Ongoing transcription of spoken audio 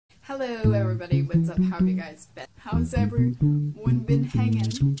Hello everybody, what's up? How have you guys been? How's everyone been hanging?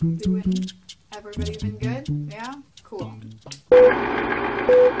 Doing? Everybody been good? Yeah? Cool.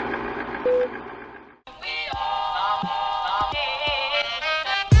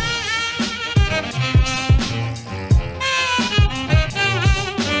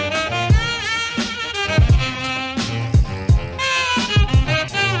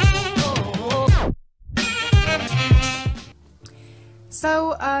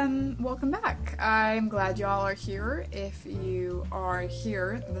 So, welcome back. I'm glad y'all are here. If you are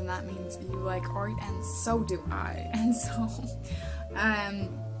here, then that means you like art, and so do I. And so,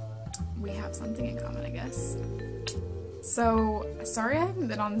 we have something in common, I guess. So, sorry I haven't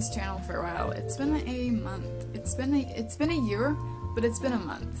been on this channel for a while. It's been a month. It's been a year, but it's been a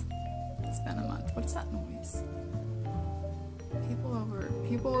month. It's been a month. What's that noise?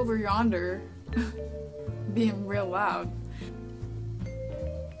 People over yonder being real loud.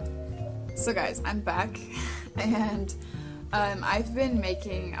 So guys, I'm back, and I've been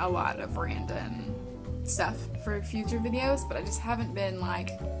making a lot of random stuff for future videos, but I just haven't been I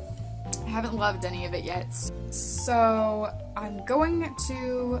haven't loved any of it yet. So I'm going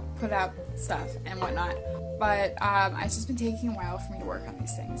to put out stuff and whatnot, but it's just been taking a while for me to work on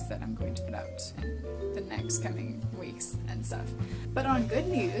these things that I'm going to put out in the next coming weeks and stuff. But on good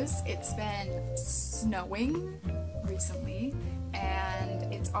news, it's been snowing recently,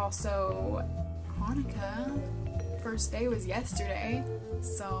 and it's also Hanukkah. First day was yesterday,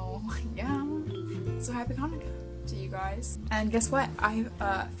 so yeah, so happy Hanukkah to you guys. And guess what? I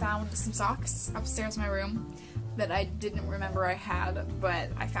found some socks upstairs in my room that I didn't remember I had, but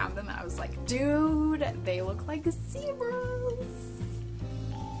I found them and I was like, dude, they look like zebras.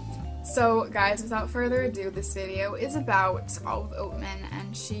 So guys, without further ado, this video is about Olive Oatman,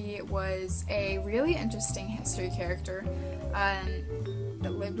 and she was a really interesting history character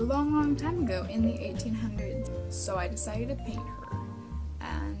that lived a long time ago in the 1800s. So I decided to paint her.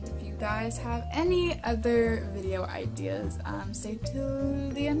 And if you guys have any other video ideas, stay till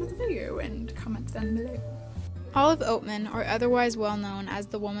the end of the video and comment down below. Olive Oatman, or otherwise well known as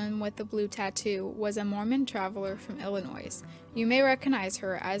the woman with the blue tattoo, was a Mormon traveler from Illinois. You may recognize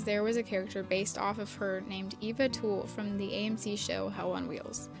her as there was a character based off of her named Eva Toole from the AMC show Hell on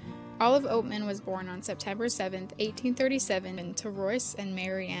Wheels. Olive Oatman was born on September 7, 1837 to Royce and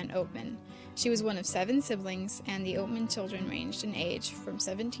Mary Ann Oatman. She was one of 7 siblings, and the Oatman children ranged in age from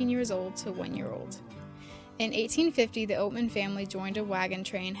 17 years old to 1 year old. In 1850, the Oatman family joined a wagon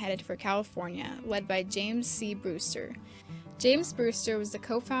train headed for California, led by James C. Brewster. James Brewster was the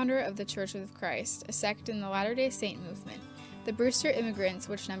co-founder of the Church of Christ, a sect in the Latter-day Saint movement. The Brewster immigrants,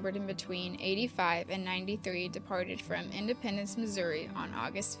 which numbered in between 85 and 93, departed from Independence, Missouri on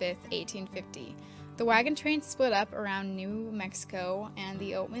August 5, 1850. The wagon train split up around New Mexico, and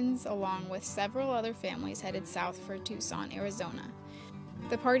the Oatmans, along with several other families, headed south for Tucson, Arizona.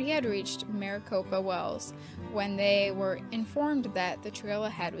 The party had reached Maricopa Wells when they were informed that the trail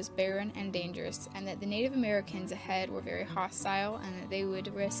ahead was barren and dangerous, and that the Native Americans ahead were very hostile, and that they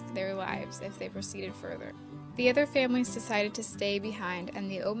would risk their lives if they proceeded further. The other families decided to stay behind,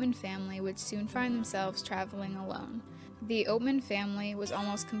 and the Oatman family would soon find themselves traveling alone. The Oatman family was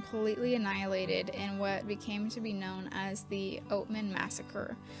almost completely annihilated in what became to be known as the Oatman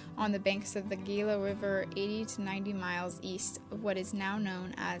Massacre on the banks of the Gila River 80 to 90 miles east of what is now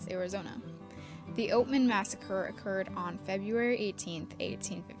known as Arizona. The Oatman Massacre occurred on February 18,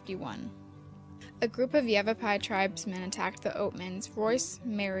 1851. A group of Yavapai tribesmen attacked the Oatmans. Royce,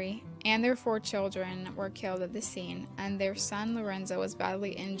 Mary, and their 4 children were killed at the scene, and their son Lorenzo was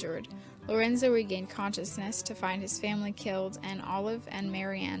badly injured. Lorenzo regained consciousness to find his family killed and Olive and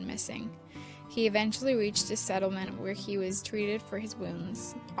Mary Ann missing. He eventually reached a settlement where he was treated for his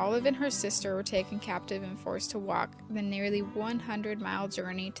wounds. Olive and her sister were taken captive and forced to walk the nearly 100-mile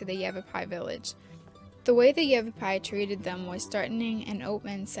journey to the Yavapai village. The way the Yavapai treated them was threatening, and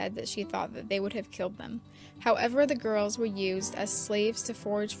Oatman said that she thought that they would have killed them. However, the girls were used as slaves to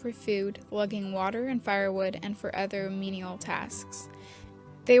forage for food, lugging water and firewood, and for other menial tasks.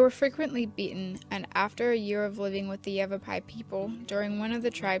 They were frequently beaten, and after a year of living with the Yavapai people, during one of the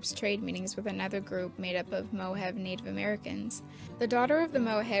tribe's trade meetings with another group made up of Mohev Native Americans, the daughter of the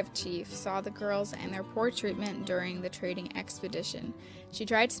Mohev chief saw the girls and their poor treatment during the trading expedition. She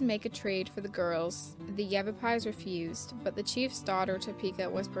tried to make a trade for the girls. The Yavapais refused, but the chief's daughter Topeka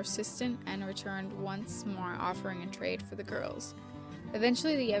was persistent and returned once more, offering a trade for the girls.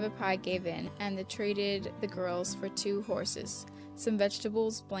 Eventually the Yavapai gave in, and they traded the girls for 2 horses, some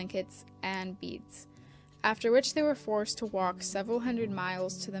vegetables, blankets, and beads. after which they were forced to walk several hundred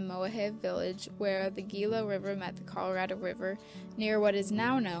miles to the Moahive village where the Gila River met the Colorado River near what is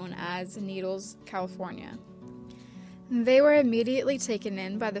now known as Needles, California. They were immediately taken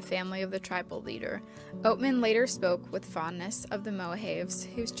in by the family of the tribal leader. Oatman later spoke with fondness of the Moahives,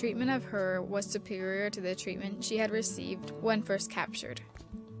 whose treatment of her was superior to the treatment she had received when first captured.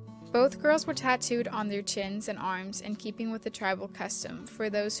 Both girls were tattooed on their chins and arms in keeping with the tribal custom for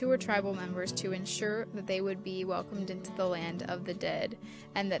those who were tribal members to ensure that they would be welcomed into the land of the dead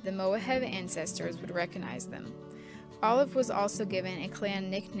and that the Moahive ancestors would recognize them. Olive was also given a clan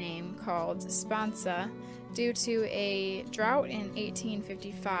nickname called Spansa due to a drought in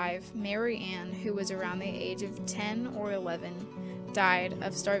 1855. Mary Ann, who was around the age of 10 or 11, died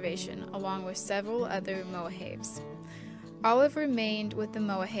of starvation along with several other Moahives. Olive remained with the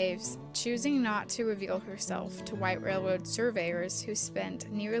Moahives, choosing not to reveal herself to White Railroad surveyors who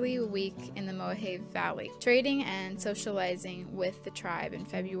spent nearly a week in the Moahive Valley, trading and socializing with the tribe in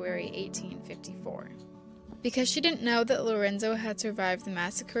February 1854. Because she didn't know that Lorenzo had survived the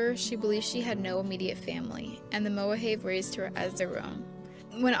massacre, she believed she had no immediate family, and the Moahive raised her as their own.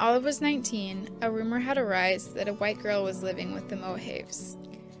 When Olive was 19, a rumor had arisen that a white girl was living with the Moahives,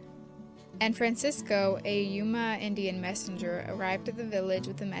 and Francisco, a Yuma Indian messenger, arrived at the village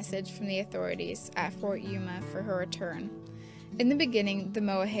with a message from the authorities at Fort Yuma for her return. In the beginning, the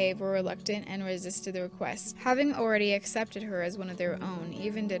Moahive were reluctant and resisted the request, having already accepted her as one of their own,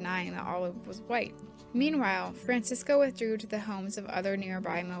 even denying that Olive was white. Meanwhile, Francisco withdrew to the homes of other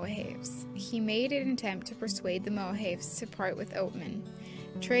nearby Moahives. He made an attempt to persuade the Moahives to part with Oatman.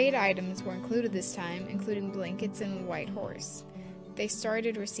 Trade items were included this time, including blankets and a white horse. They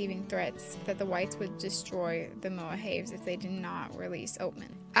started receiving threats that the whites would destroy the Moahives if they did not release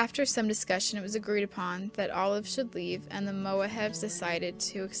Oatman. After some discussion, it was agreed upon that Olive should leave, and the Moahives decided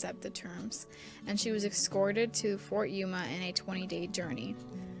to accept the terms, and she was escorted to Fort Yuma in a 20-day journey.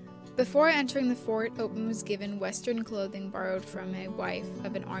 Before entering the fort, Oatman was given Western clothing borrowed from a wife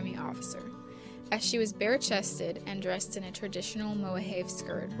of an army officer, as she was bare-chested and dressed in a traditional Moahive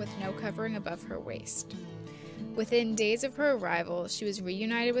skirt with no covering above her waist. Within days of her arrival, she was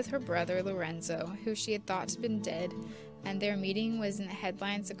reunited with her brother Lorenzo, who she had thought to have been dead, and their meeting was in the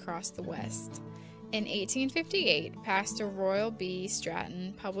headlines across the West. In 1858, Pastor Royal B.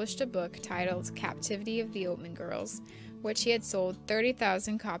 Stratton published a book titled Captivity of the Oatman Girls, which he had sold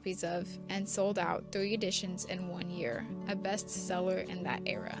 30,000 copies of and sold out 3 editions in 1 year, a bestseller in that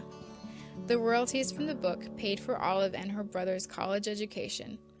era. The royalties from the book paid for Olive and her brother's college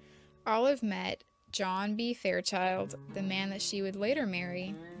education. Olive met John B. Fairchild, the man that she would later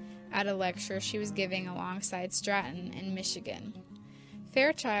marry, at a lecture she was giving alongside Stratton in Michigan.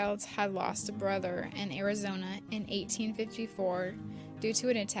 Fairchild had lost a brother in Arizona in 1854 due to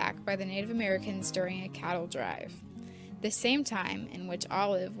an attack by the Native Americans during a cattle drive, the same time in which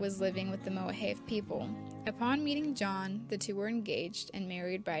Olive was living with the Moahive people. Upon meeting John, the two were engaged and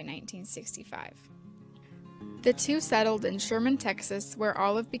married by 1965. The two settled in Sherman, Texas, where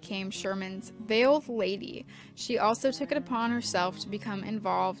Olive became Sherman's veiled lady. She also took it upon herself to become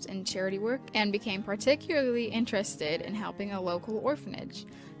involved in charity work and became particularly interested in helping a local orphanage.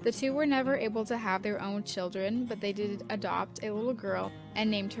 The two were never able to have their own children, but they did adopt a little girl and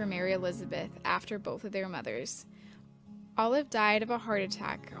named her Mary Elizabeth after both of their mothers. Olive died of a heart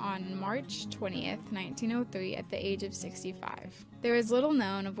attack on March 20th, 1903 at the age of 65. There is little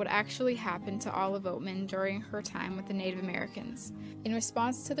known of what actually happened to Olive Oatman during her time with the Native Americans. In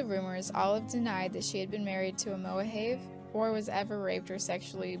response to the rumors, Olive denied that she had been married to a Moahive or was ever raped or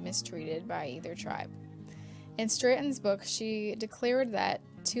sexually mistreated by either tribe. In Stratton's book, she declared that,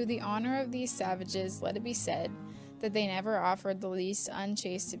 "To the honor of these savages, let it be said that they never offered the least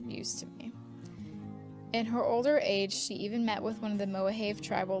unchaste abuse to me." In her older age, she even met with one of the Moahive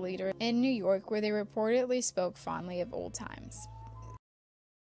tribal leaders in New York, where they reportedly spoke fondly of old times.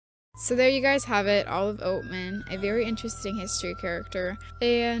 So there you guys have it, Olive Oatman, a very interesting history character.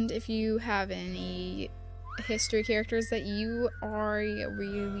 And if you have any history characters that you are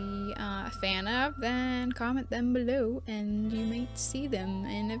really a fan of, then comment them below and you might see them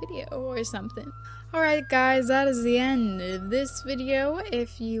in a video or something. Alright guys, that is the end of this video.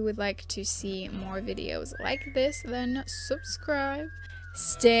 If you would like to see more videos like this, then subscribe.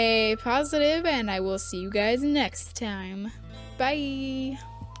 Stay positive, and I will see you guys next time. Bye!